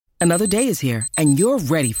Another day is here, and you're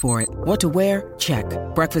ready for it. What to wear? Check.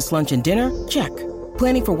 Breakfast, lunch, and dinner? Check.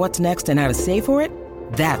 Planning for what's next and how to save for it?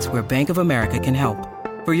 That's where Bank of America can help.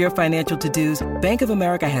 For your financial to-dos, Bank of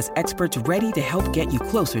America has experts ready to help get you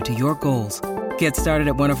closer to your goals. Get started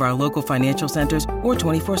at one of our local financial centers or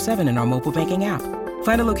 24/7 in our mobile banking app.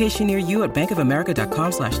 Find a location near you at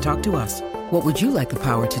bankofamerica.com/talktous. What would you like the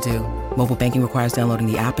power to do? Mobile banking requires downloading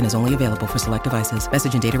the app and is only available for select devices.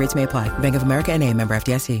 Message and data rates may apply. Bank of America N.A., member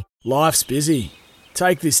FDIC. Life's busy.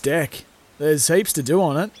 Take this deck. There's heaps to do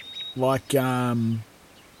on it, like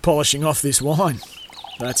polishing off this wine.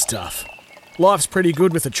 That's tough. Life's pretty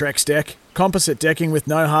good with a Trex deck. Composite decking with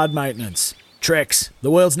no hard maintenance. Trex,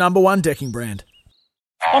 the world's #1 decking brand.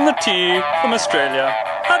 On the tee from Australia,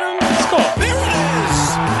 Adam Scott. There it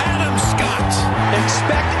is! Adam Scott.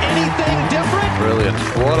 Expect anything different? Brilliant.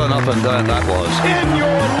 What an up and down that was. In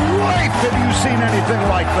your life have you seen anything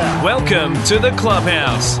like that? Welcome to the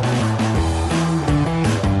Clubhouse.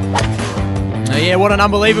 Yeah, what an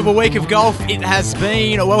unbelievable week of golf it has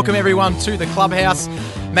been. Welcome everyone to the Clubhouse.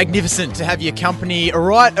 Magnificent to have your company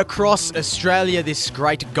right across Australia this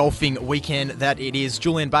great golfing weekend that it is.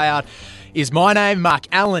 Julian Bayard is my name. Mark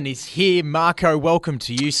Allen is here. Marco, welcome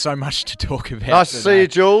to you. So much to talk about. Nice to see you,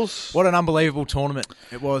 Jules. What an unbelievable tournament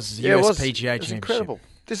it was. The US PGA Championship. Incredible.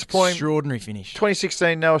 Disappointing. Extraordinary finish.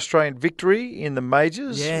 2016 no Australian victory in the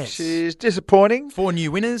majors, Yes. which is disappointing. 4 new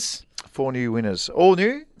winners. 4 new winners. All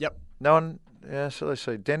new? Yep. No one. Yeah, so let's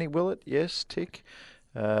see. Danny Willett, yes, tick.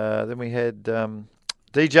 Then we had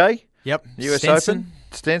DJ. Yep. US Stenson. Open.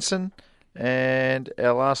 Stenson. And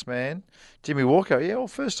our last man, Jimmy Walker. Yeah, well,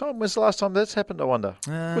 first time. When's the last time that's happened, I wonder?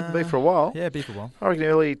 Wouldn't be for a while. Yeah, be for a while. I reckon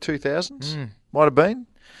early 2000s. Might have been.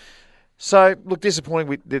 So, look,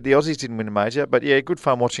 disappointing the Aussies didn't win a major, but yeah, good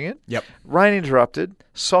fun watching it. Yep. Rain interrupted,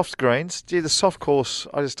 soft greens. Gee, the soft course,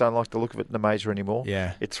 I just don't like the look of it in the major anymore.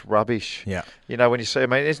 Yeah. It's rubbish. Yeah. You know, when you see, I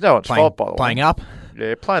mean, it's no one's fault, by the way. Playing up.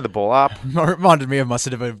 Yeah, playing the ball up. Reminded me of my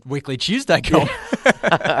sort of a weekly Tuesday golf.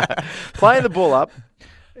 Playing the ball up.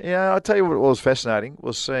 Yeah, I'll tell you what was fascinating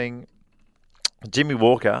was seeing Jimmy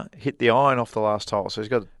Walker hit the iron off the last hole. So he's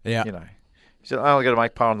got, you know, he's only got to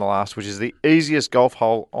make par on the last, which is the easiest golf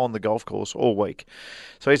hole on the golf course all week.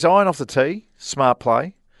 So he's iron off the tee, smart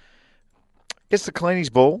play, gets to clean his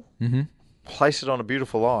ball, place it on a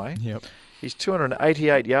beautiful lie. Yep. He's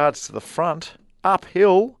 288 yards to the front,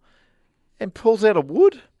 uphill, and pulls out a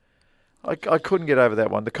wood. I couldn't get over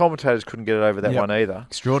that one. The commentators couldn't get it over that one either.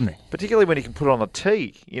 Extraordinary. Particularly when he can put it on a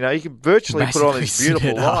tee. You know, you can virtually put it on this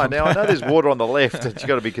beautiful line. Now, I know there's water on the left that you've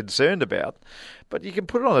got to be concerned about, but you can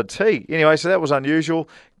put it on a tee. Anyway, so that was unusual.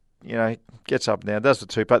 You know, gets up now, does the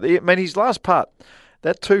two-putt. I mean, his last putt,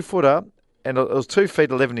 that 2-footer, and it was 2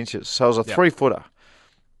 feet 11 inches, so it was a 3-footer.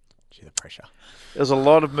 Gee, the pressure. There's a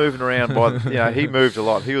lot of moving around he moved a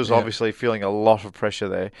lot. He was obviously feeling a lot of pressure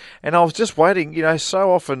there. And I was just waiting, you know,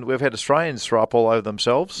 so often we've had Australians throw up all over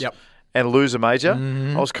themselves and lose a major.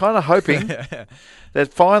 I was kind of hoping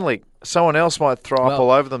that finally someone else might throw up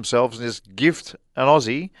all over themselves and just gift an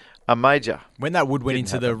Aussie a major. When that wood went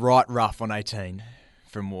into the right rough on 18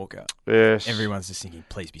 from Walker, yes, everyone's just thinking,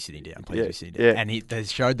 please be sitting down, please be sitting down. Yeah. And they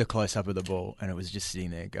showed the close-up of the ball, and it was just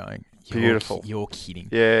sitting there going, beautiful. You're kidding.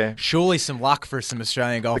 Yeah. Surely some luck for some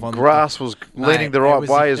Australian golf on the grass was leaning the right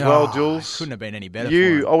way as well, Jules. It couldn't have been any better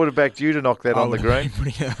I would have backed you to knock that on the green.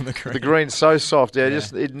 The green's so soft. Yeah,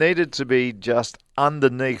 just it needed to be just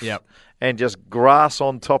underneath and just grass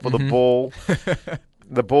on top of the ball.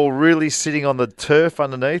 The ball really sitting on the turf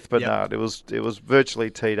underneath, but no, it was virtually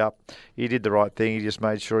teed up. He did the right thing. He just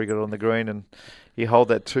made sure he got it on the green and he held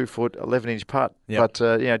that 2-foot, 11-inch putt. But,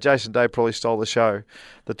 you know, Jason Day probably stole the show.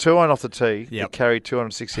 The 2-iron off the tee, it carried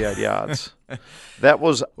 268 yards. That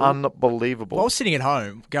was unbelievable. Well, I was sitting at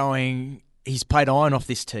home going, he's played iron off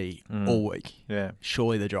this tee all week. Yeah.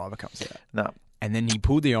 Surely the driver comes out. No. And then he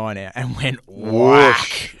pulled the iron out and went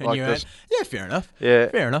whoosh. And like you went, yeah, fair enough. Yeah.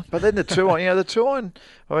 Fair enough. But then the 2-iron,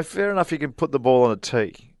 I mean, fair enough, you can put the ball on a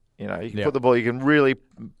tee. You know, you can put the ball, you can really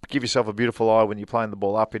give yourself a beautiful eye when you're playing the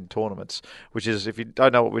ball up in tournaments, which is, if you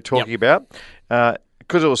don't know what we're talking about,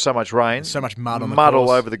 because it was so much rain, so much mud on the mud course.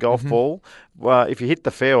 all over the golf ball. If you hit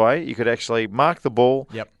the fairway, you could actually mark the ball,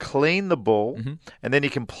 clean the ball, and then you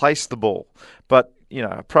can place the ball. But you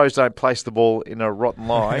know, pros don't place the ball in a rotten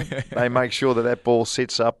lie. They make sure that ball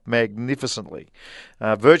sits up magnificently,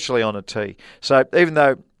 virtually on a tee. So even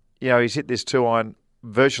though he's hit this 2-iron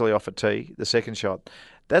virtually off a tee, the second shot,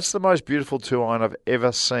 that's the most beautiful 2-iron I've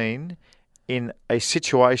ever seen in a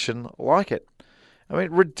situation like it. I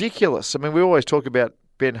mean, ridiculous. I mean, we always talk about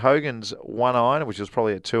Ben Hogan's 1-iron, which was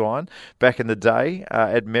probably a 2-iron, back in the day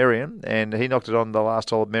at Merriam, and he knocked it on the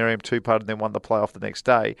last hole at Merriam, 2-putted, and then won the playoff the next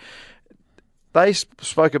day. They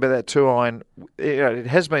spoke about that 2-iron. It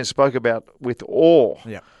has been spoke about with awe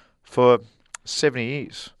for 70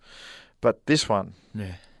 years. But this one,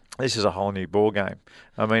 this is a whole new ball game.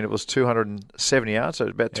 I mean, it was 270 yards, so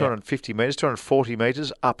about 250 metres, 240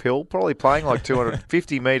 metres uphill, probably playing like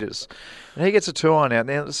 250 metres. And he gets a 2-iron out.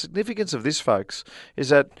 Now, the significance of this, folks, is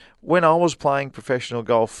that when I was playing professional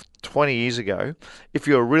golf 20 years ago, if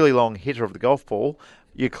you're a really long hitter of the golf ball,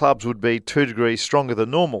 your clubs would be 2 degrees stronger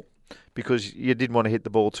than normal because you didn't want to hit the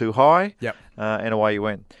ball too high, and away you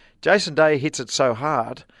went. Jason Day hits it so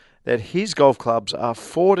hard that his golf clubs are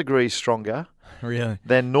 4 degrees stronger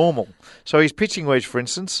than normal. So his pitching wedge, for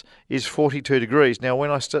instance, is 42 degrees. Now, when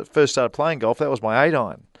I first started playing golf, that was my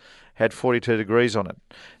 8-iron, had 42 degrees on it.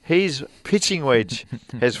 His pitching wedge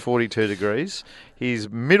has 42 degrees. His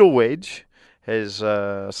middle wedge has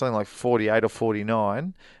something like 48 or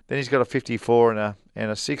 49. Then he's got a 54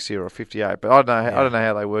 and a 60 or a 58. But I don't know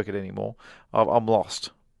how they work it anymore. I'm lost.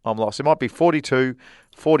 It might be 42,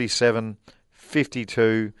 47,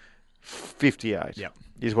 52, 58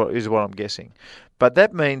 is what I'm guessing. But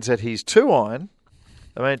that means that his 2-iron,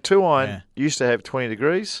 used to have 20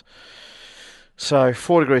 degrees. So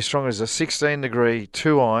 4 degrees stronger is a 16-degree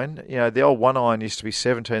 2-iron. You know, the old 1-iron used to be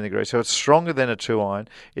 17 degrees. So it's stronger than a 2-iron.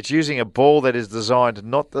 It's using a ball that is designed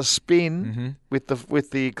not to spin with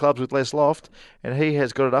the clubs with less loft. And he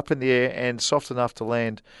has got it up in the air and soft enough to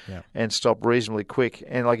land and stop reasonably quick.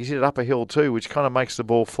 And like he's hit it up a hill too, which kind of makes the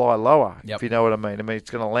ball fly lower, if you know what I mean. I mean,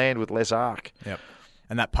 it's going to land with less arc. Yep.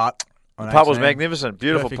 And that putt? The putt was magnificent.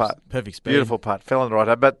 Beautiful putt. Perfect speed. Beautiful putt. Fell on the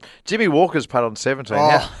right. But Jimmy Walker's putt on 17.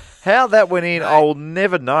 How that went in, I'll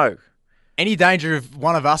never know. Any danger of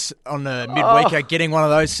one of us on the midweeker getting one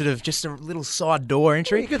of those sort of just a little side door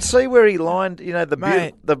entry? Well, you could see where he lined. You know,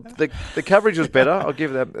 the coverage was better. I'll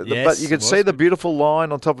give that. But you could see the beautiful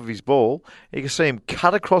line on top of his ball. You could see him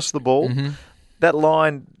cut across the ball. That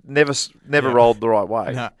line never rolled the right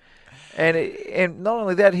way. No. And not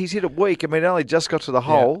only that, he's hit it weak. I mean, it only just got to the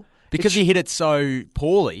hole. Because he hit it so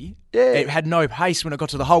poorly, it had no pace when it got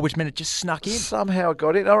to the hole, which meant it just snuck in. Somehow it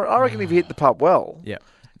got in. I reckon if he hit the putt well, it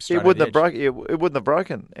wouldn't have broken. It wouldn't have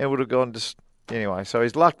broken. It would have gone just anyway. So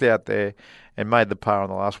he's lucked out there and made the par on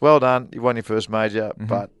the last. Well done. You won your first major,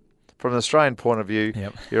 but from an Australian point of view,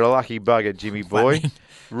 you're a lucky bugger, Jimmy boy.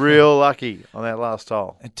 Real lucky on that last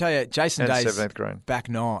hole. I tell you, Jason Day's 7th green. Back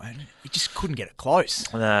 9. He just couldn't get it close.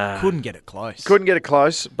 Couldn't get it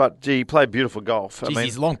close, but gee, he played beautiful golf. Jeez,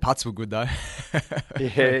 his long putts were good though.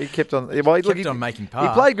 He kept on. He kept on making par.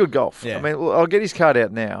 He played good golf. Yeah. I mean, I'll get his card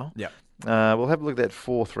out now. Yeah. We'll have a look at that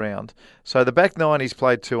 4th round. So the back 9, he's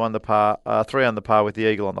played 2 under par, 3 under par with the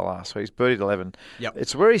eagle on the last. So he's birdied 11. Yep.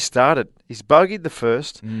 It's where he started. He's bogeyed the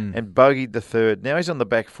first and bogeyed the third. Now he's on the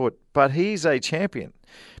back foot, but he's a champion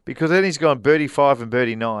because then he's gone birdie 5 and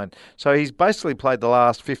birdie 9. So he's basically played the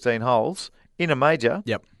last 15 holes in a major.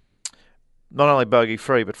 Yep. Not only bogey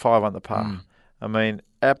free, but 5 under par. I mean,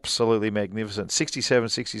 absolutely magnificent.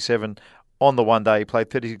 67 on the one day. He played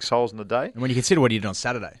 36 holes in the day. And when you consider what he did on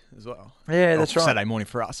Saturday as well. Yeah, that's right. Saturday morning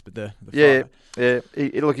for us, but the Friday. Yeah.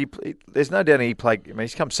 There's no doubt he played. I mean,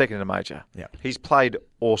 he's come second in a major. Yeah. He's played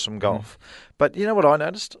awesome golf. But you know what I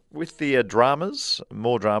noticed? With the dramas,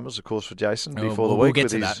 more dramas, of course, for Jason before the week. We'll get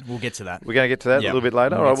to that. We're going to get to that a little bit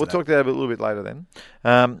later. All right, we'll talk to that a little bit later then.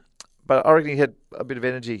 But I reckon he had a bit of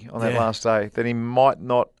energy on that last day that he might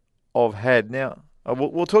not have had. Now,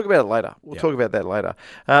 we'll talk about it later. We'll talk about that later.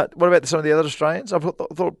 What about some of the other Australians? I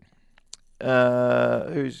thought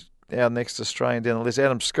who's our next Australian down the list?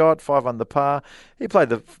 Adam Scott, 5 under par. He played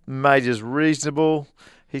the majors reasonable.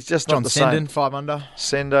 He's just John not the Senden, same. 5 under.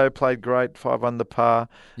 Sendo played great, 5 under par.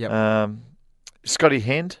 Yep. Scotty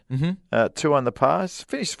Hend, 2 under par. He's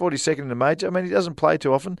finished 42nd in the major. I mean, he doesn't play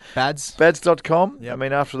too often. Bads.com. Yep. I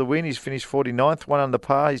mean, after the win, he's finished 49th, 1 under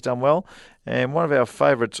par. He's done well. And one of our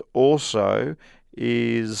favourites also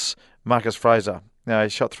is Marcus Fraser. Now, he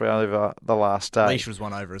shot 3 over the last day. Leash was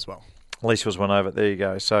 1 over as well. Leash was 1 over. There you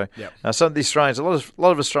go. So some of the Australians, a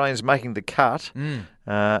lot of Australians making the cut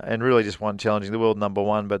and really just one challenging the world number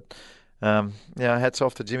 1. But, hats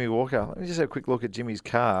off to Jimmy Walker. Let me just have a quick look at Jimmy's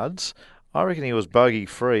cards. I reckon he was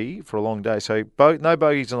bogey-free for a long day. So no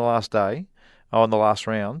bogeys on the last day, on the last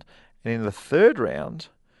round. And in the third round,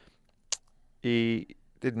 he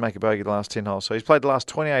didn't make a bogey the last 10 holes. So he's played the last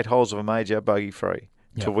 28 holes of a major bogey-free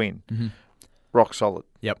to win. Rock solid.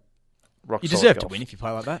 Yep. Rock you solid deserve golf. to win if you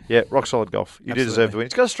play like that. Yeah, rock solid golf. You do deserve to win.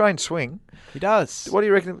 He's got a strange swing. He does. What do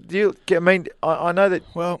you reckon? I know that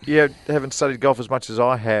you haven't studied golf as much as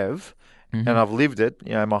I have, and I've lived it,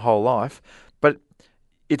 my whole life. But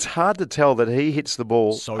it's hard to tell that he hits the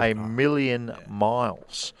ball a million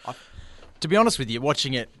miles. To be honest with you,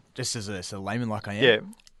 watching it just as a layman like I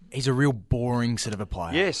am, he's a real boring sort of a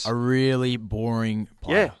player. Yes. A really boring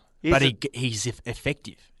player. Yeah. But he's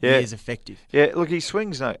effective. Yeah. He is effective. Yeah, look, he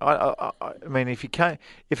swings. No, I mean, if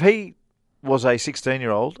he was a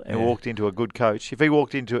 16-year-old and walked into a good coach, if he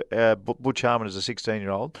walked into Butch Harmon as a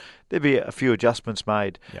 16-year-old, there'd be a few adjustments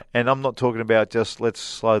made. Yep. And I'm not talking about just let's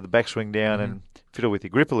slow the backswing down and fiddle with your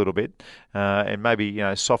grip a little bit, and maybe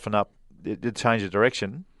soften up, change the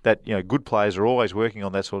direction. That good players are always working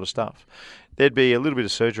on that sort of stuff. There'd be a little bit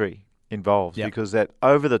of surgery involved because that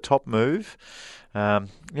over the top move. When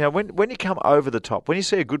you come over the top, when you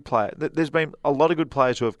see a good player, there's been a lot of good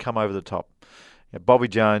players who have come over the top. Bobby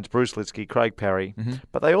Jones, Bruce Litsky, Craig Parry,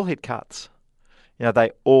 but they all hit cuts.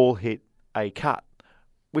 They all hit a cut,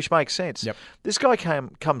 which makes sense. Yep. This guy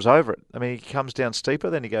comes over it. I mean, he comes down steeper,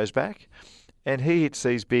 then he goes back, and he hits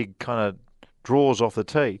these big kind of draws off the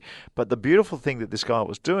tee. But the beautiful thing that this guy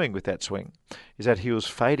was doing with that swing is that he was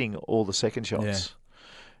fading all the second shots.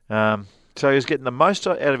 Yeah. So he was getting the most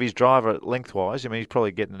out of his driver lengthwise. I mean, he's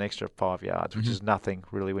probably getting an extra 5 yards, which is nothing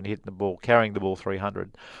really when hitting the ball, carrying the ball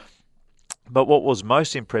 300. But what was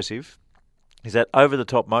most impressive is that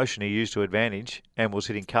over-the-top motion he used to advantage and was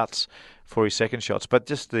hitting cuts for his second shots. But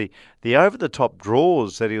just the over-the-top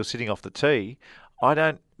draws that he was hitting off the tee,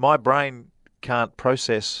 my brain can't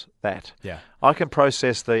process that. Yeah. I can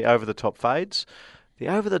process the over-the-top fades. The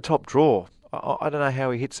over-the-top draw, I don't know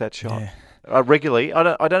how he hits that shot regularly. I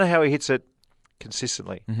don't know how he hits it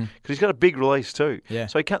consistently because he's got a big release too. Yeah.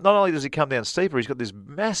 So not only does he come down steeper, he's got this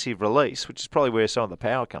massive release, which is probably where some of the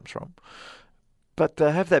power comes from. But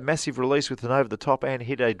to have that massive release with an over-the-top and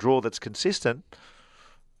hit a draw that's consistent,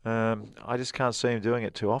 I just can't see him doing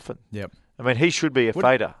it too often. Yep. I mean, he should be a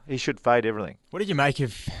fader. He should fade everything. What did you make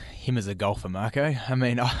of him as a golfer, Marco? I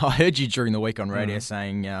mean, I heard you during the week on radio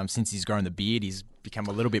saying since he's grown the beard, he's become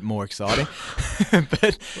a little bit more exciting.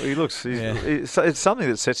 But he looks. It's something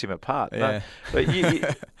that sets him apart. Yeah. No, but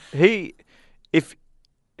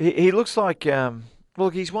he looks like.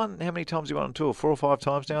 Look, he's won. How many times he won on tour? 4 or 5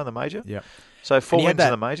 times now in the major. Yep. So 4 wins in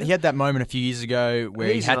the major. He had that moment a few years ago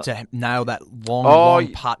where he had to nail that long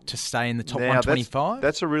putt to stay in the top 125.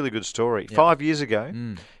 That's a really good story. Yep. 5 years ago,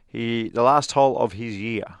 the last hole of his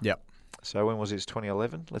year. Yep. So when was his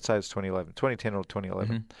 2011? Let's say it's 2011, 2010 or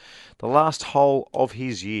 2011. The last hole of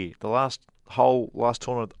his year, the last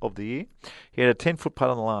tournament of the year, he had a 10-foot putt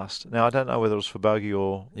on the last. Now I don't know whether it was for bogey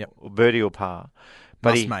or birdie or par,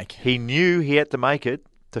 but he knew he had to make it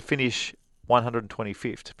to finish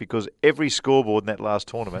 125th because every scoreboard in that last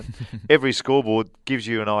tournament, every scoreboard gives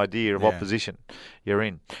you an idea of what position you're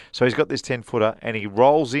in. So he's got this 10-footer and he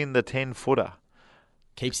rolls in the 10-footer.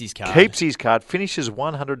 Keeps his card, finishes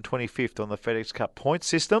 125th on the FedEx Cup point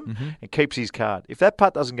system and keeps his card. If that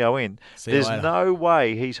putt doesn't go in, there's no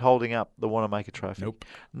way he's holding up the Wanamaker Trophy. Nope.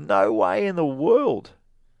 No way in the world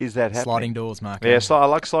is that happening. Sliding doors, Mark. Yeah, I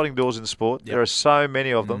like sliding doors in sport. Yep. There are so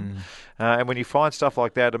many of them. And when you find stuff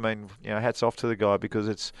like that, I mean, hats off to the guy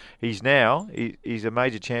because he's a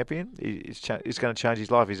major champion. It's going to change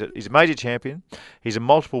his life. He's a major champion. He's a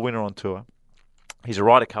multiple winner on tour. He's a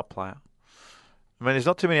Ryder Cup player. I mean, there's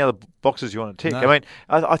not too many other boxes you want to tick. No. I mean,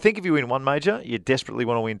 I think if you win one major, you desperately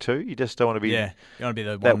want to win two. You just don't want to be you want to be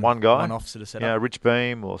that one guy. One-off sort of setup. Rich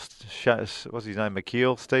Beam or what's his name,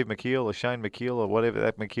 Steve McKeel or Shane McKeel or whatever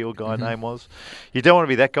that McKeel guy name was. You don't want to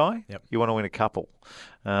be that guy. Yep. You want to win a couple.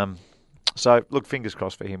 So, look, fingers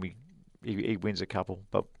crossed for him. He wins a couple.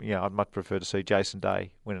 But, I'd much prefer to see Jason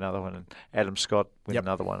Day win another one and Adam Scott win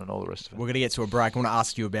another one and all the rest of it. We're going to get to a break. I want to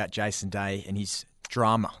ask you about Jason Day and his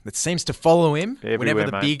drama that seems to follow him whenever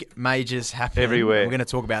the big majors happen. Everywhere. We're going to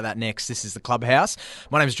talk about that next. This is the Clubhouse.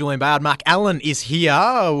 My name is Julian Bayard. Mark Allen is here.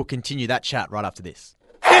 We'll continue that chat right after this.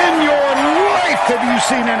 In your life, have you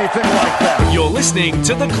seen anything like that? You're listening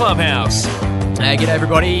to the Clubhouse. G'day,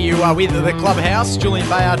 everybody. You are with the Clubhouse. Julian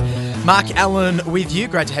Bayard, Mark Allen with you.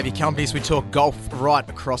 Great to have you company as we talk golf right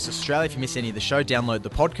across Australia. If you miss any of the show, download the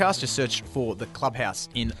podcast. Just search for the Clubhouse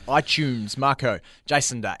in iTunes. Marco,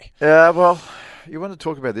 Jason Day. Well, you want to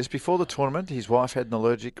talk about this. Before the tournament, his wife had an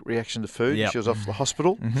allergic reaction to food. Yep. She was off to the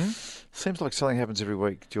hospital. Seems like something happens every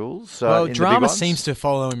week, Jules. Well, drama seems to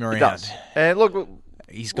follow him around. It does. And look, we'll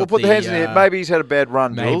put the hands in the air. Maybe he's had a bad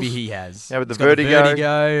run, Jules. Maybe he has. With the vertigo,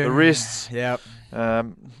 the wrists. Yep.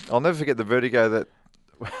 I'll never forget the vertigo that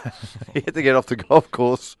he had to get off the golf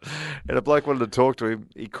course and a bloke wanted to talk to him.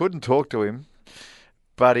 He couldn't talk to him,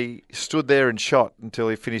 but he stood there and shot until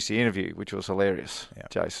he finished the interview, which was hilarious,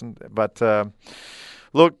 Jason. But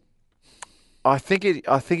look, I think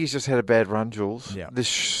he's just had a bad run, Jules. Yeah.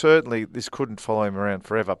 This couldn't follow him around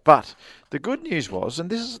forever. But the good news was, and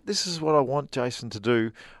this is what I want Jason to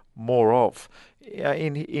do more of.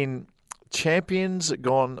 In champions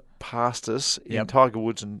gone past us, in Tiger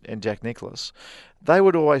Woods and Jack Nicklaus, they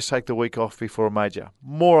would always take the week off before a major,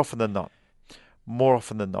 more often than not.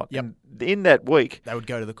 Yep. And in that week, they would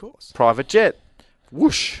go to the course. Private jet,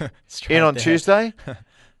 whoosh, in on Tuesday,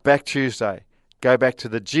 back Tuesday. Go back to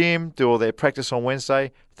the gym, do all their practice on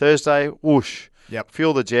Wednesday, Thursday, whoosh. Yep.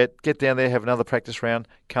 Fuel the jet, get down there, have another practice round,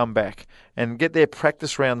 come back. And get their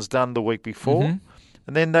practice rounds done the week before. Mm-hmm.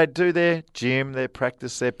 And then they do their gym, their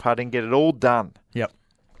practice, their putting, get it all done. Yep.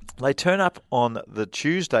 They turn up on the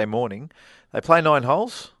Tuesday morning. They play 9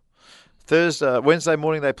 holes. Wednesday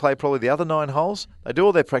morning, they play probably the other 9 holes. They do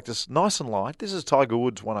all their practice nice and light. This is Tiger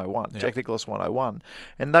Woods 101, Jack Nicklaus 101.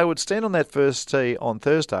 And they would stand on that first tee on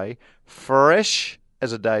Thursday, fresh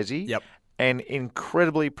as a daisy and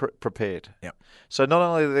incredibly prepared. Yep. So not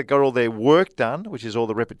only have they got all their work done, which is all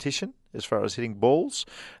the repetition as far as hitting balls,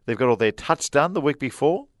 they've got all their touch done the week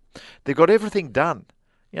before. They've got everything done.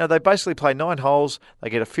 They basically play 9 holes. They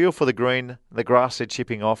get a feel for the green, the grass they're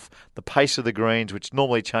chipping off, the pace of the greens, which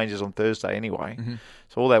normally changes on Thursday anyway. Mm-hmm.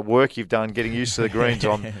 So all that work you've done getting used to the greens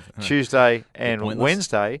on Tuesday and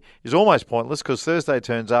Wednesday is almost pointless because Thursday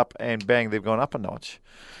turns up and bang, they've gone up a notch.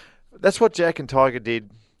 That's what Jack and Tiger did,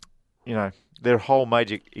 their whole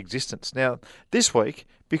major existence. Now, this week,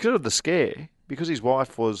 because of the scare, because his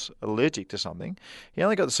wife was allergic to something, he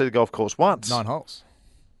only got to see the golf course once. 9 holes.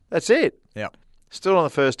 That's it. Yeah. Still on the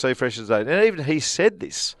first tee, fresh as a day. And even he said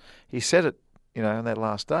this. He said it, on that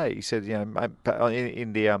last day. He said,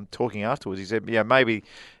 in the talking afterwards, he said, maybe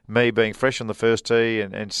me being fresh on the first tee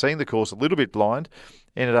and seeing the course a little bit blind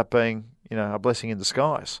ended up being, a blessing in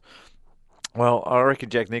disguise. Well, I reckon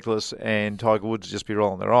Jack Nicklaus and Tiger Woods would just be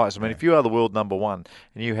rolling their eyes. I mean, if you are the world number one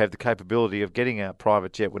and you have the capability of getting a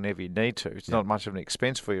private jet whenever you need to, it's not much of an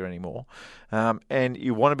expense for you anymore, and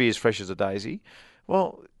you want to be as fresh as a daisy,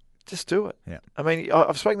 well, just do it. Yeah. I mean,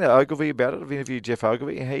 I've spoken to Ogilvy about it. I've interviewed Jeff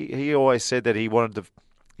Ogilvy. He always said that he wanted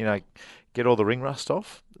to, get all the ring rust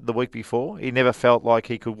off the week before. He never felt like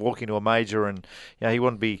he could walk into a major and, he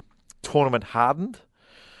wanted to be tournament hardened.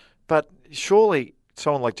 But surely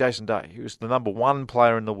someone like Jason Day, who's the number one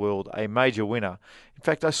player in the world, a major winner. In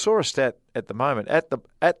fact, I saw a stat at the moment. At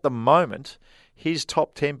the moment, his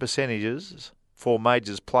top 10 percentages for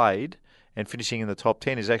majors played and finishing in the top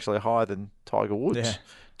 10 is actually higher than Tiger Woods. Yeah.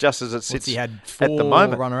 Just as it sits he had at the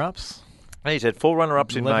moment. 4 runner-ups? He's had 4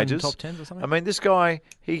 runner-ups in majors. Top 10s or something? I mean, this guy,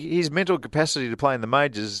 his mental capacity to play in the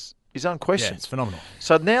majors is unquestioned. Yeah, it's phenomenal.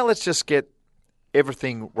 So now let's just get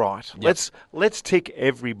everything right. Yep. Let's tick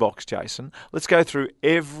every box, Jason. Let's go through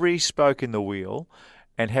every spoke in the wheel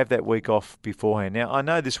and have that week off beforehand. Now, I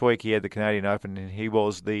know this week he had the Canadian Open and he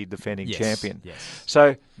was the defending champion. Yes.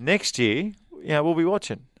 So next year, we'll be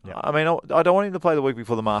watching. Yep. I mean, I don't want him to play the week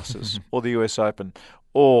before the Masters or the US Open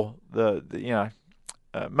or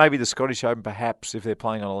maybe the Scottish Open, perhaps, if they're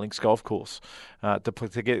playing on a links golf course,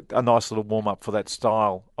 to get a nice little warm-up for that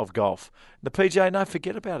style of golf. The PGA, no,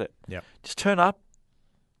 forget about it. Yep. Just turn up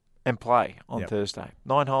and play on Thursday.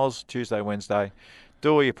 9 holes, Tuesday, Wednesday.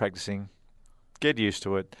 Do all your practicing, get used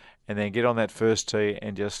to it, and then get on that first tee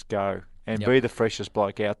and just go and be the freshest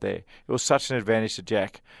bloke out there. It was such an advantage to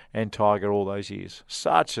Jack and Tiger all those years.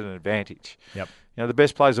 Such an advantage. Yep. The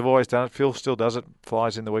best players have always done it. Phil still does it.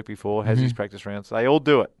 Flies in the week before, has his practice rounds. They all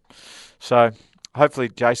do it. So hopefully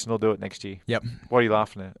Jason will do it next year. Yep. What are you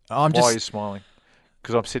laughing at? Why are you smiling?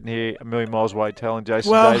 Because I'm sitting here a million miles away telling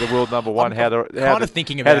Jason Day, the world number one, how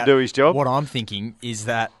to do his job. What I'm thinking is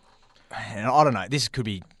that, and I don't know, this could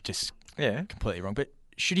be just completely wrong, but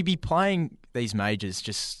should he be playing these majors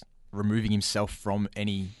just removing himself from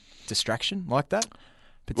any distraction like that?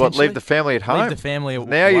 What, leave the family at home? Leave the family away?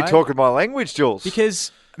 Now you're talking my language, Jules.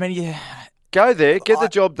 Because, go there, get the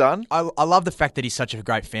job done. I love the fact that he's such a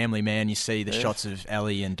great family man. You see the shots of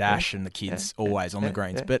Ellie and Dash and the kids always on the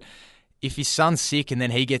greens. Yeah. But if his son's sick and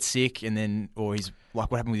then he gets sick and then, or he's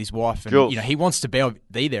like what happened with his wife, and Jules, he wants to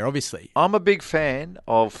be there, obviously. I'm a big fan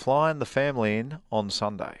of flying the family in on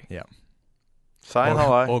Sunday. Yeah. Saying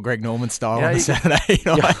hello. Or Greg Norman style on the Saturday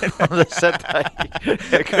night. On the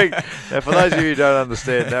Saturday. Greg, now, for those of you who don't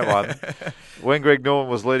understand that one, when Greg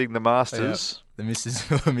Norman was leading the Masters the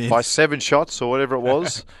Mrs. by 7 shots or whatever it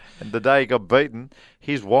was, and the day he got beaten,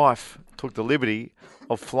 his wife took the liberty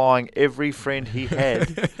of flying every friend he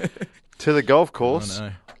had to the golf course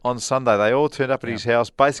on Sunday. They all turned up at his house,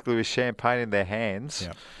 basically with champagne in their hands.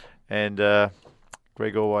 Yep. And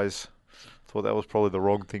Greg always thought that was probably the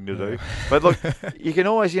wrong thing to do. But look, you can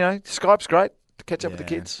always, Skype's great to catch up with the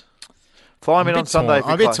kids. Fly him in on Sunday.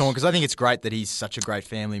 I'm a bit torn because I think it's great that he's such a great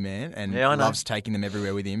family man and I know. loves taking them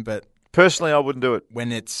everywhere with him. But personally, I wouldn't do it.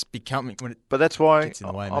 But that's why gets in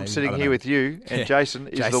the way, I'm maybe. sitting here with you, and Jason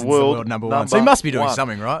is Jason's the world number one. So he must be doing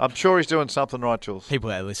something, right? I'm sure he's doing something right, Jules. People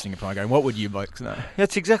that are listening are probably going, "What would you blokes know?"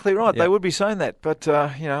 That's exactly right. They would be saying that, but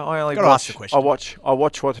I only ask the question. I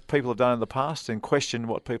watch what people have done in the past and question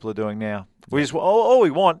what people are doing now. All we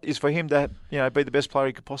want is for him to be the best player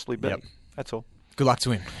he could possibly be. Yep. That's all. Good luck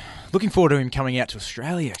to him. Looking forward to him coming out to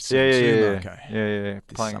Australia. Yeah.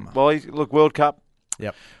 Playing summer. well. Look, World Cup.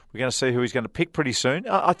 Yep. We're going to see who he's going to pick pretty soon.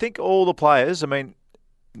 I think all the players. I mean,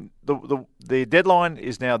 the deadline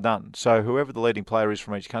is now done. So whoever the leading player is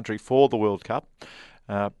from each country for the World Cup,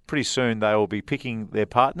 pretty soon they will be picking their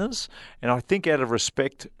partners. And I think out of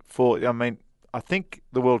respect I think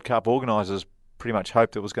the World Cup organisers pretty much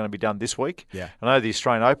hoped it was going to be done this week. Yeah. I know the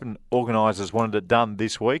Australian Open organisers wanted it done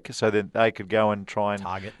this week so that they could go and try and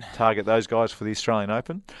target those guys for the Australian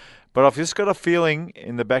Open. But I've just got a feeling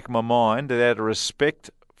in the back of my mind that out of respect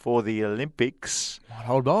for the Olympics,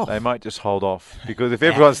 hold off. They might just hold off because if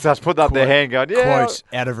everyone starts putting up their hand going, quote,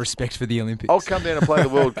 out of respect for the Olympics, I'll come down and play the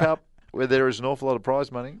World Cup where there is an awful lot of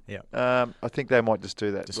prize money. Yeah. I think they might just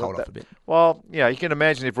do that. Just hold off a bit. Well, you can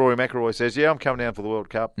imagine if Rory McIlroy says, I'm coming down for the World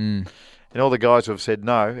Cup, and all the guys who have said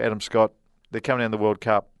no, Adam Scott, they're coming down the World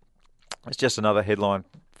Cup. It's just another headline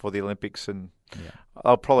for the Olympics, and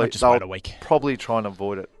they'll probably wait a week. Probably try and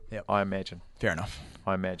avoid it. Yep. I imagine. Fair enough.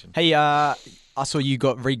 I imagine. Hey, I saw you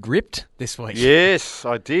got re-gripped this week. Yes,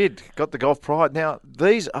 I did. Got the Golf Pride. Now,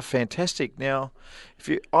 these are fantastic. Now,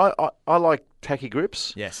 I like tacky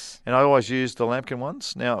grips. Yes. And I always use the Lampkin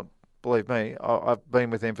ones. Now, believe me, I've been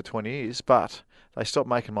with them for 20 years, but they stopped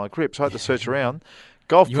making my grips. I had to search around.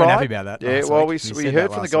 Golf Pride. You weren't happy about that. Yeah, well, we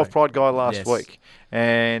heard from the Golf Pride guy last week,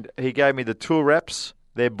 and he gave me the Tour Wraps.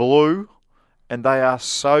 They're blue, and they are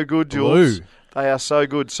so good, Jules. Blue. They are so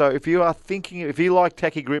good. So if you like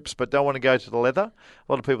tacky grips but don't want to go to the leather,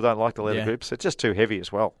 a lot of people don't like the leather grips. It's just too heavy as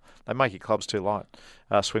well. They make your clubs too light,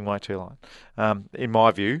 swing weight too light. In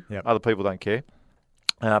my view, other people don't care.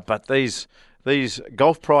 But these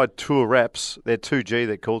Golf Pride Tour Wraps, they're 2G,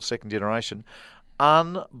 they're called second generation.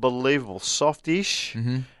 Unbelievable. Softish,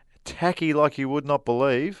 tacky like you would not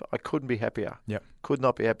believe. I couldn't be happier. Yep. Could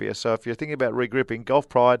not be happier. So if you're thinking about regripping, Golf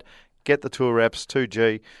Pride, get the Tour Wraps,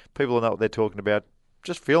 2G. People will know what they're talking about.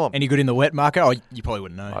 Just feel them. Any good in the wet, Marco? Oh, you probably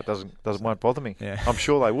wouldn't know. It won't bother me. Yeah. I'm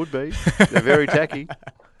sure they would be. They're very tacky.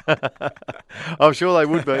 I'm sure they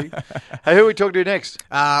would be. Hey, who are we talking to next?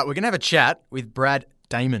 We're going to have a chat with Brad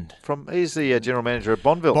Damon. He's the general manager at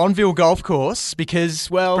Bonneville. Bonneville Golf Course because,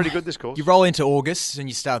 well... Pretty good, this course. You roll into August and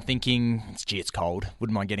you start thinking, it's cold.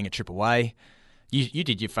 Wouldn't mind getting a trip away. You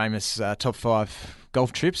did your famous top 5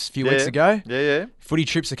 golf trips a few weeks ago. Yeah. Footy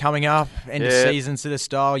trips are coming up, end of season sort of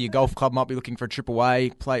style. Your golf club might be looking for a trip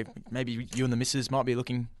away. Maybe you and the missus might be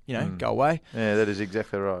looking, go away. Yeah, that is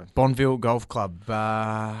exactly right. Bonneville Golf Club.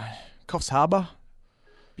 Coffs Harbour.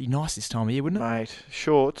 Be nice this time of year, wouldn't it? Mate,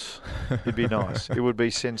 shorts, it'd be nice. It would be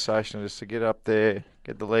sensational just to get up there,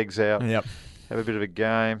 get the legs out, have a bit of a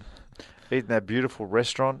game. Eating that beautiful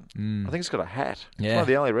restaurant. I think it's got a hat. It's one of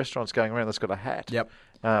the only restaurants going around that's got a hat. Yep.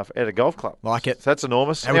 At a golf club. Like it. So that's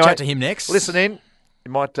enormous. And we'll chat to him next. Listen in. It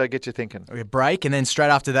might get you thinking. A break, and then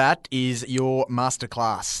straight after that is your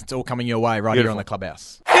masterclass. It's all coming your way right here on the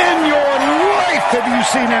Clubhouse. In your life, have you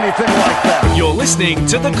seen anything like that? You're listening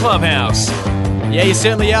to the Clubhouse. Yeah, you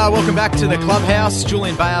certainly are. Welcome back to the Clubhouse.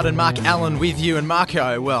 Julian Bayard and Mark Allen with you. And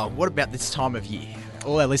Marco, well, what about this time of year?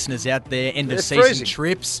 All our listeners out there, end of season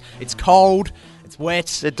trips. It's cold. It's wet.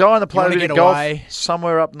 They're dying to play a bit of golf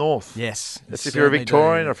somewhere up north. Yes. That's if you're a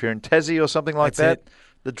Victorian or if you're in Tassie or something like that.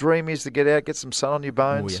 The dream is to get out, get some sun on your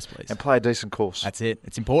bones, and play a decent course. That's it.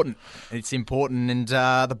 It's important. It's important. And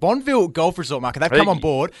the Bonneville Golf Resort, Market, they've come on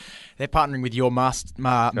board. They're partnering with your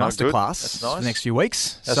masterclass for the next few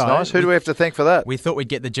weeks. That's nice. Who do we have to thank for that? We thought we'd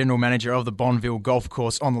get the general manager of the Bonneville Golf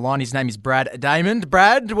Course on the line. His name is Brad Damon.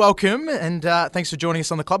 Brad, welcome, and thanks for joining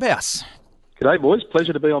us on the Clubhouse. G'day, boys.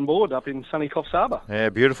 Pleasure to be on board up in sunny Coffs Harbour. Yeah,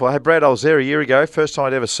 beautiful. Hey, Brad, I was there a year ago. First time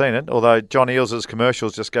I'd ever seen it, although John Eales'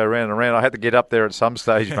 commercials just go round and round. I had to get up there at some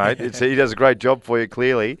stage, mate. He does a great job for you,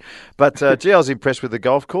 clearly. But, I was impressed with the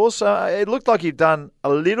golf course. It looked like you've done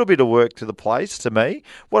a little bit of work to the place, to me.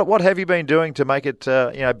 What have you been doing to make it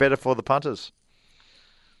better for the punters?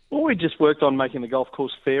 Well, we just worked on making the golf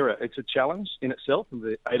course fairer. It's a challenge in itself,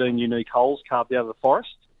 the 18 unique holes carved out of the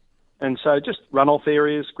forest. And so just runoff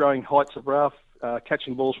areas, growing heights of rough,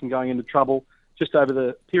 catching balls from going into trouble, just over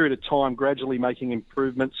the period of time, gradually making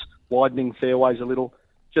improvements, widening fairways a little,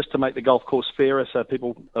 just to make the golf course fairer so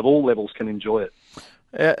people of all levels can enjoy it.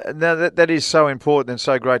 Now that is so important and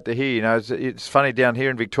so great to hear. You know, it's funny down here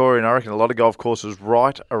in Victoria, and I reckon a lot of golf courses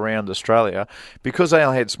right around Australia, because they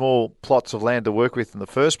only had small plots of land to work with in the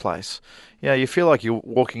first place. You know, you feel like you're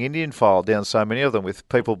walking Indian file down so many of them, with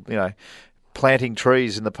people, you know, planting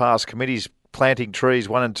trees in the past, committees planting trees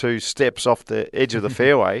 1 and 2 steps off the edge of the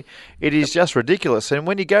fairway. It is just ridiculous. And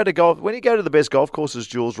when you go to the best golf courses,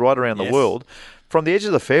 Jules, right around the world, from the edge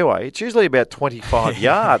of the fairway, it's usually about 25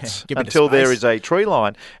 yards until there is a tree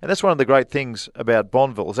line. And that's one of the great things about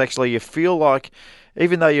Bonneville, is actually you feel like,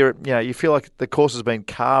 even though you feel like the course has been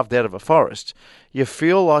carved out of a forest, you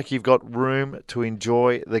feel like you've got room to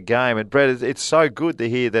enjoy the game. And Brad, it's so good to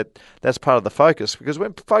hear that that's part of the focus, because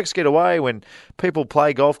when folks get away, when people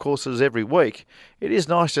play golf courses every week, it is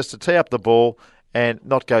nice just to tee up the ball and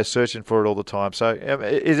not go searching for it all the time. So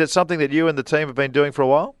is it something that you and the team have been doing for a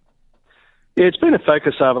while? Yeah, it's been a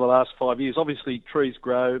focus over the last 5 years. Obviously, trees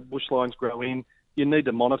grow, bush lines grow in. You need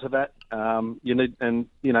to monitor that.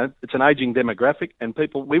 It's an ageing demographic, and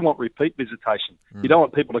we want repeat visitation. You don't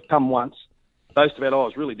want people to come once, boast about,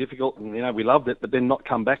 it's really difficult, and, we loved it, but then not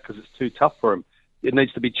come back because it's too tough for them. It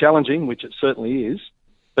needs to be challenging, which it certainly is,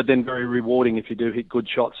 but then very rewarding if you do hit good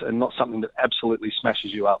shots, and not something that absolutely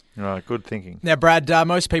smashes you up. Right, good thinking. Now, Brad,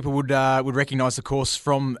 most people would recognise the course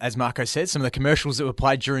from, as Marco said, some of the commercials that were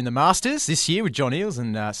played during the Masters this year with John Eales,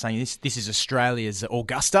 and saying this is Australi's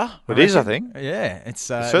Augusta. It is, I think. Yeah, it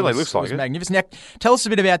certainly looks like it. Magnificent. Now, tell us a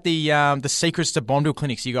bit about the secrets to Bonneville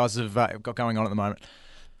clinics you guys have got going on at the moment.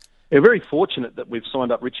 We're very fortunate that we've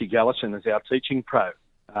signed up Richie Gallatin as our teaching pro,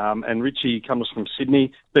 and Richie comes from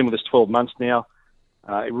Sydney, been with us 12 months now.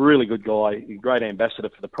 A really good guy, a great ambassador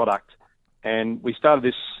for the product. And we started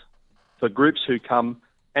this for groups who come,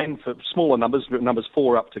 and for smaller numbers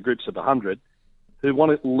 4 up to groups of 100, who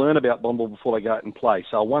want to learn about Bonneville before they go out and play.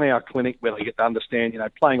 So a 1-hour clinic where they get to understand,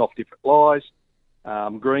 playing off different lies,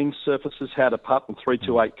 green surfaces, how to putt and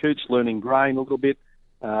 3-2-8 cooch, learning grain a little bit,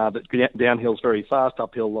 that downhill's very fast,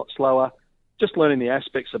 uphill a lot slower. Just learning the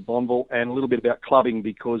aspects of Bonneville, and a little bit about clubbing,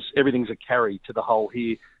 because everything's a carry to the hole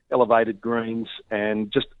here. Elevated greens,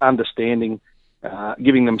 and just understanding,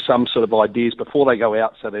 giving them some sort of ideas before they go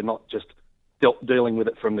out, so they're not just dealing with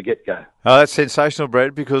it from the get-go. Oh, that's sensational,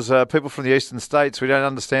 Brad, because people from the eastern states, we don't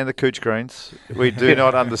understand the cooch greens. We do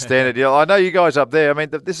not understand it. I know you guys up there,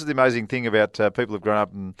 this is the amazing thing about people who've grown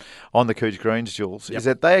up on the cooch greens, Jules, is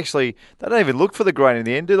that they don't even look for the grain in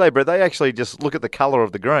the end, do they, Brad? They actually just look at the colour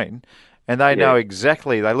of the green. And they know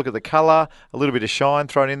exactly. They look at the colour, a little bit of shine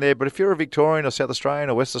thrown in there. But if you're a Victorian or South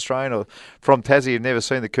Australian or West Australian or from Tassie, you've never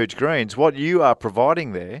seen the cooch greens, what you are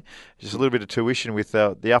providing there is just a little bit of tuition with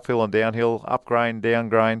the uphill and downhill, up grain, down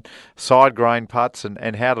grain, side grain putts,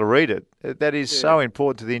 and how to read it. That is so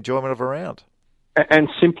important to the enjoyment of a round. And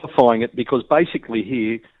simplifying it, because basically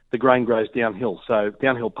here the grain grows downhill. So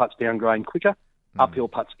downhill putts down grain quicker, uphill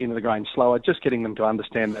putts into the grain slower, just getting them to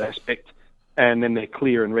understand that aspect. And then they're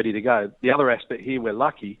clear and ready to go. The other aspect here, we're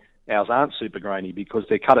lucky, ours aren't super grainy, because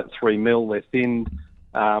they're cut at 3 mil, they're thinned,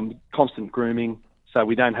 constant grooming, so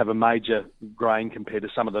we don't have a major grain compared to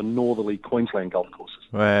some of the northerly Queensland golf courses.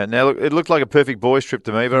 Well, now, look, it looked like a perfect boys' trip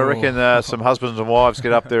to me, but I reckon some husbands and wives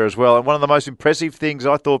get up there as well. And one of the most impressive things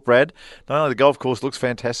I thought, Brad, not only the golf course looks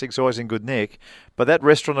fantastic, it's always in good nick, but that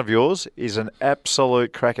restaurant of yours is an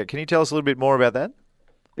absolute cracker. Can you tell us a little bit more about that?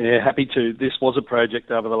 Yeah, happy to. This was a project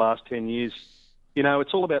over the last 10 years.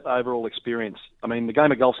 It's all about the overall experience. The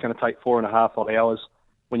game of golf's going to take 4.5 odd hours.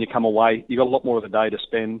 When you come away, you've got a lot more of the day to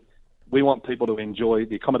spend. We want people to enjoy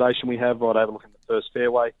the accommodation we have right overlooking the first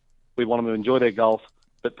fairway. We want them to enjoy their golf,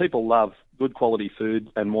 but people love good quality food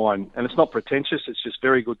and wine. And it's not pretentious, it's just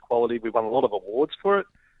very good quality. We've won a lot of awards for it.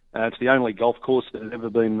 It's the only golf course that has ever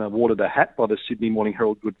been awarded a hat by the Sydney Morning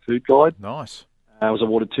Herald Good Food Guide. Nice. It was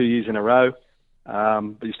awarded 2 years in a row.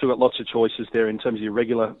 But you've still got lots of choices there in terms of your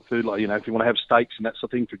regular food. Like, if you want to have steaks and that sort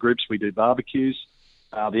of thing for groups, we do barbecues.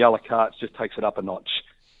 The a la carte just takes it up a notch.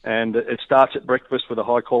 And it starts at breakfast with a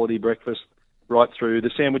high-quality breakfast right through the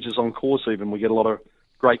sandwiches on course even. We get a lot of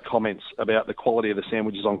great comments about the quality of the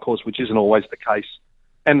sandwiches on course, which isn't always the case,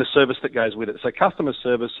 and the service that goes with it. So customer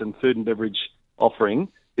service and food and beverage offering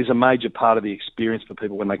is a major part of the experience for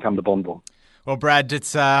people when they come to Bonneville. Well, Brad,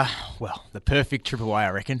 it's the perfect trip away,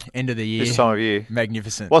 I reckon. End of the year. This time of year.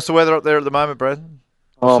 Magnificent. What's the weather up there at the moment, Brad?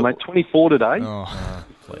 Oh, mate, 24 today.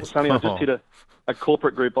 Please. Sunny. I just hit a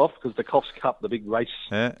corporate group off because the Coffs Cup, the big race,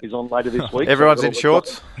 is on later this week. Everyone's in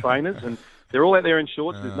shorts? Trainers, and they're all out there in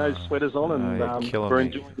shorts. There's no sweaters on, and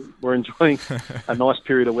we're enjoying a nice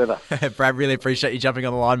period of weather. Brad, really appreciate you jumping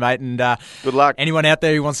on the line, mate. And good luck. Anyone out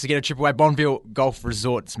there who wants to get a trip away, Bonneville Golf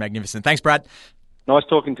Resort, it's magnificent. Thanks, Brad. Nice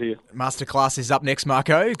talking to you. Masterclass is up next,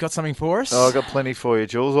 Marco. Got something for us? Oh, I've got plenty for you,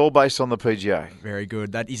 Jules, all based on the PGA. Very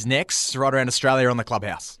good. That is next, right around Australia on the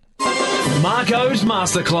Clubhouse. Marco's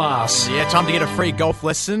Masterclass. Yeah, time to get a free golf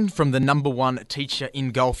lesson from the number one teacher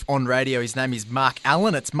in golf on radio. His name is Mark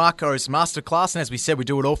Allen. It's Marco's Masterclass, and as we said, we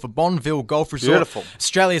do it all for Bonville Golf Resort. Beautiful.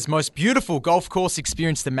 Australia's most beautiful golf course.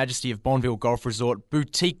 Experience the majesty of Bonville Golf Resort.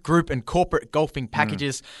 Boutique, group and corporate golfing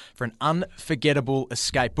packages for an unforgettable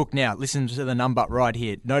escape. Book now. Listen to the number right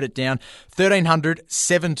here. Note it down. 1300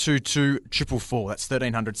 722 444. That's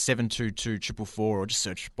 1300 722 444, or just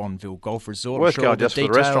search Bonville Golf Resort. Worth going just for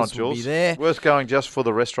the restaurant, Jules. Worth going just for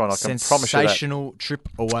the restaurant, I can promise you that. Sensational trip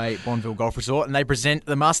away, Bonville Golf Resort, and they present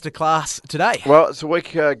the Masterclass today. Well, it's a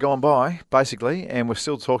week gone by, basically, and we're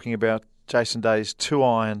still talking about Jason Day's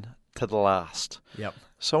 2-iron to the last. Yep.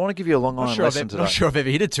 So I want to give you a long iron lesson today. Not sure I've ever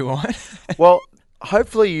hit a 2-iron. Well,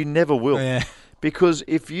 hopefully you never will. Yeah. Because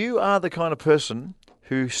if you are the kind of person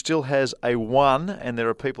who still has a 1, and there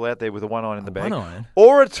are people out there with a 1-iron in the bag, 1-iron?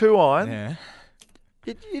 or a 2-iron, Yeah.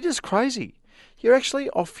 you're just crazy. You're actually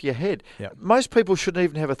off your head. Yep. Most people shouldn't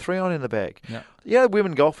even have a 3-iron in the bag. Yep. You know,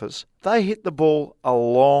 women golfers, they hit the ball a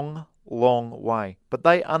long, long way, but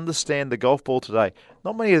they understand the golf ball today.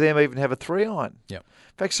 Not many of them even have a 3-iron. Yep.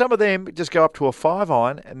 In fact, some of them just go up to a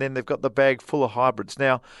 5-iron, and then they've got the bag full of hybrids.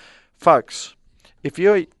 Now, folks, if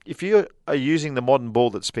you are using the modern ball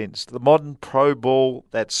that spins, the modern pro ball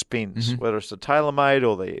that spins, whether it's the TaylorMade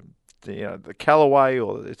or the Callaway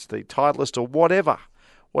or it's the Titleist or whatever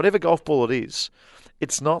golf ball it is,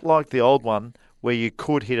 it's not like the old one where you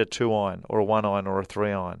could hit a 2-iron or a 1-iron or a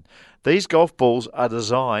 3-iron. These golf balls are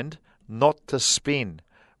designed not to spin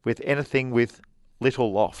with anything with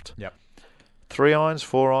little loft. Yep. 3-irons,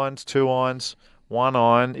 4-irons, 2-irons,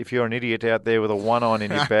 1-iron. If you're an idiot out there with a 1-iron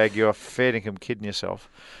in your bag, you're fair dinkum kidding yourself.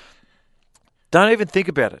 Don't even think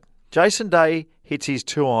about it. Jason Day hits his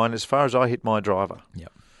 2-iron as far as I hit my driver.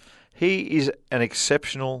 Yep. He is an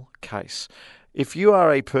exceptional case. If you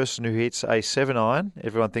are a person who hits a 7-iron,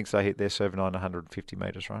 everyone thinks they hit their 7-iron 150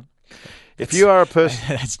 metres, right? If you are a person...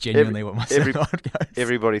 That's genuinely what my 7-iron goes.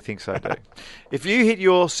 Everybody thinks they do. If you hit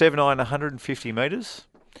your 7-iron 150 metres,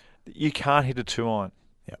 you can't hit a 2-iron.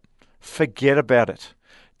 Yep. Forget about it.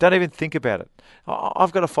 Don't even think about it.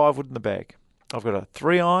 I've got a 5-wood in the bag. I've got a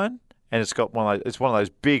 3-iron, and it's got one of those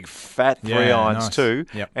big fat 3-irons too.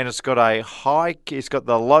 Yep. And it's got it's got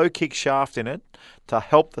the low kick shaft in it to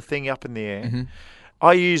help the thing up in the air. Mm-hmm.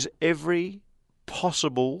 I use every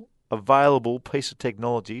possible available piece of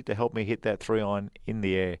technology to help me hit that 3-iron in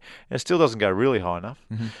the air. And it still doesn't go really high enough.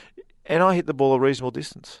 Mm-hmm. And I hit the ball a reasonable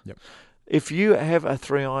distance. Yep. If you have a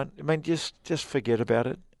 3-iron, I mean, just forget about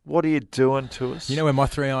it. What are you doing to us? You know where my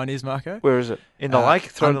 3-iron is, Marco? Where is it? In the lake?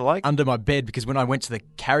 Throw it in the lake? Under my bed, because when I went to the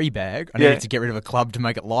carry bag, I needed to get rid of a club to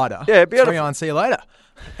make it lighter. Yeah, beautiful. 3-iron, see you later.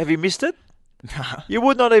 Have you missed it? You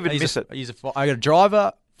would not even miss it. I got a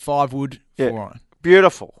driver, 5-wood, 4-iron.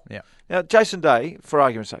 Beautiful. Yeah. Now, Jason Day, for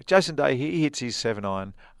argument's sake, he hits his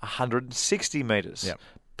 7-iron 160 metres. Yep.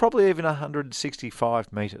 Probably even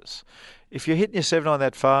 165 metres. If you're hitting your 7-iron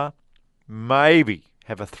that far, maybe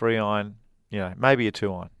have a 3-iron, maybe a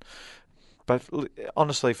 2-iron. But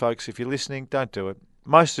honestly, folks, if you're listening, don't do it.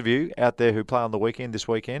 Most of you out there who play on the weekend, this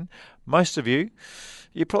weekend, most of you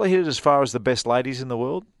probably hit it as far as the best ladies in the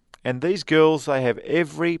world. And these girls, they have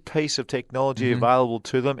every piece of technology available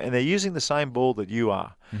to them, and they're using the same ball that you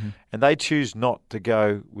are. Mm-hmm. And they choose not to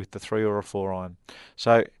go with the 3 or a 4-iron.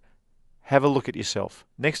 So have a look at yourself.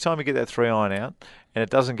 Next time you get that 3-iron out, and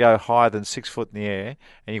it doesn't go higher than 6 foot in the air,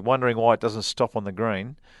 and you're wondering why it doesn't stop on the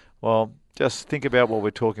green, well, just think about what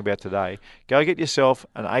we're talking about today. Go get yourself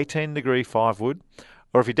an 18-degree 5-wood,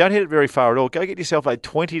 or if you don't hit it very far at all, go get yourself a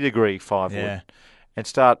 20-degree 5-wood and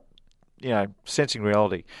start sensing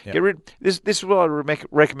reality. Yep. This is what I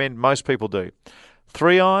recommend most people do.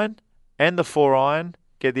 3-iron and the 4-iron,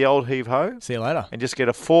 get the old heave-ho. See you later. And just get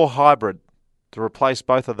a 4 hybrid to replace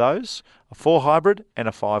both of those, a 4 hybrid and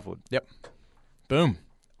a 5-wood. Yep. Boom.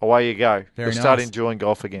 Away you go. Very Start nice. enjoying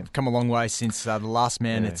golf again. Come a long way since the last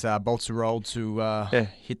man. It's bolts are rolled to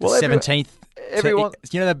hit the 17th. Everyone,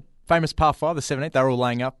 the famous par 5, the 17th, they're all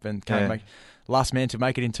laying up and can't make. Last man to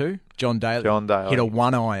make it in 2, John Daly. Hit a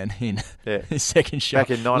 1-iron in his second shot.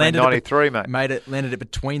 Back in 1993, mate. Landed it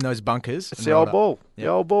between those bunkers. It's the old ball. Yep.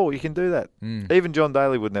 The old ball. You can do that. Even John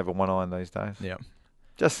Daly wouldn't have a 1-iron these days. Yeah.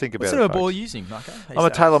 Just think about what it. sort of ball are you using, Marco? I'm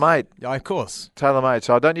a TaylorMade. Yeah, of course. TaylorMade.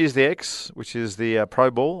 So I don't use the X, which is the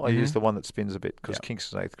pro ball. I use the one that spins a bit because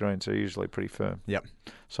Kingston's 8th greens are usually pretty firm. Yep.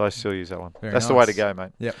 So I still use that one. Very That's nice. the way to go,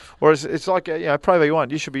 mate. Yep. Or it's like Pro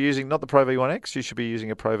V1. You should be using not the Pro V1X. You should be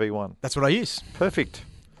using a Pro V1. That's what I use. Perfect.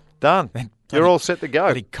 Done. You're all set to go.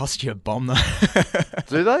 But it cost you a bomb, though.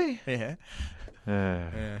 Do they? Yeah.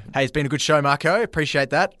 Yeah. Hey, it's been a good show, Marco. Appreciate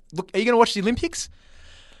that. Look, are you going to watch the Olympics?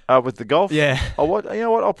 With the golf? Yeah. You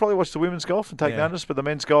know what? I'll probably watch the women's golf and take notice, but the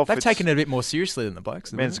men's golf... They've taken it a bit more seriously than the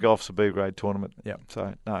blokes. Men's golf's a B-grade tournament. Yeah.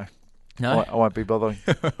 So, no. No? I won't be bothering.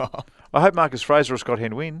 I hope Marcus Fraser or Scott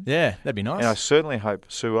Henn win. Yeah, that'd be nice. And I certainly hope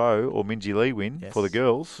Suo or Minjee Lee win for the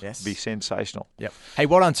girls. Yes. Be sensational. Yep. Hey,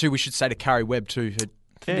 well done too. We should say to Carrie Webb too.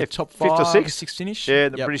 Her top 5 or 6. 6 finish. Yeah,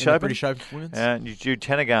 the British Open. British Open women's. Jude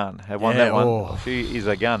Tennegan have won that one. Oh. She is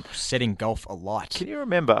a gun. Setting golf alight. Can you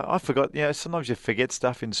remember? I forgot. Sometimes you forget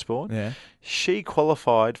stuff in sport. Yeah. She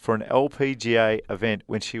qualified for an LPGA event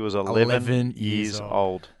when she was 11 years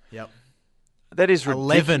old. Yep. That is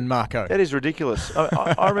ridiculous. 11, Marco. That is ridiculous.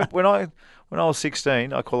 I remember when I was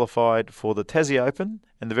 16, I qualified for the Tassie Open,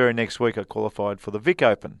 and the very next week I qualified for the Vic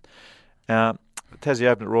Open. Tassie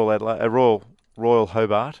Open at Royal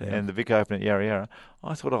Hobart and the Vic Open at Yarra Yarra.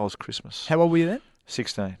 I thought I was Christmas. How old were you then?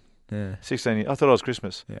 16. Yeah. 16. I thought I was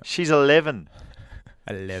Christmas. Yeah. She's 11.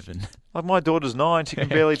 11. Like my daughter's 9. She can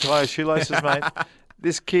barely tie her shoelaces, mate.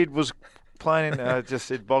 This kid was playing.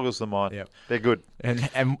 It boggles the mind. Yep. They're good.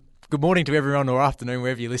 And good morning to everyone, or afternoon,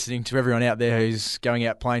 wherever you're listening, to everyone out there who's going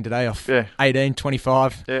out playing today off 18,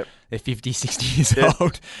 25. Yep. They're 50, 60 years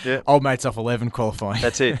old. Yep. Old mates off 11 qualifying.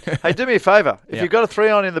 That's it. Hey, do me a favour. If you've got a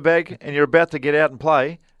 3-iron in the bag and you're about to get out and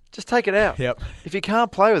play, just take it out. Yep. If you can't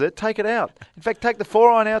play with it, take it out. In fact, take the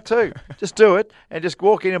 4-iron out too. Just do it and just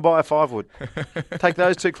walk in and buy a 5-wood. Take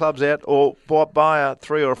those 2 clubs out or buy a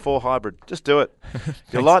 3 or a 4 hybrid. Just do it.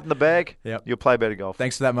 You're light in the bag, you'll play better golf.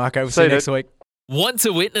 Thanks for that, Marco. We'll see you next week. Want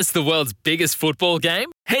to witness the world's biggest football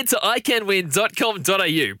game? Head to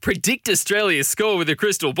iCanWin.com.au, predict Australia's score with a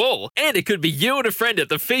crystal ball, and it could be you and a friend at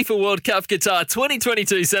the FIFA World Cup Qatar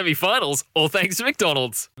 2022 semi-finals, all thanks to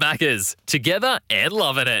McDonald's. Maccas, together and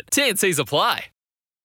loving it. TNCs apply.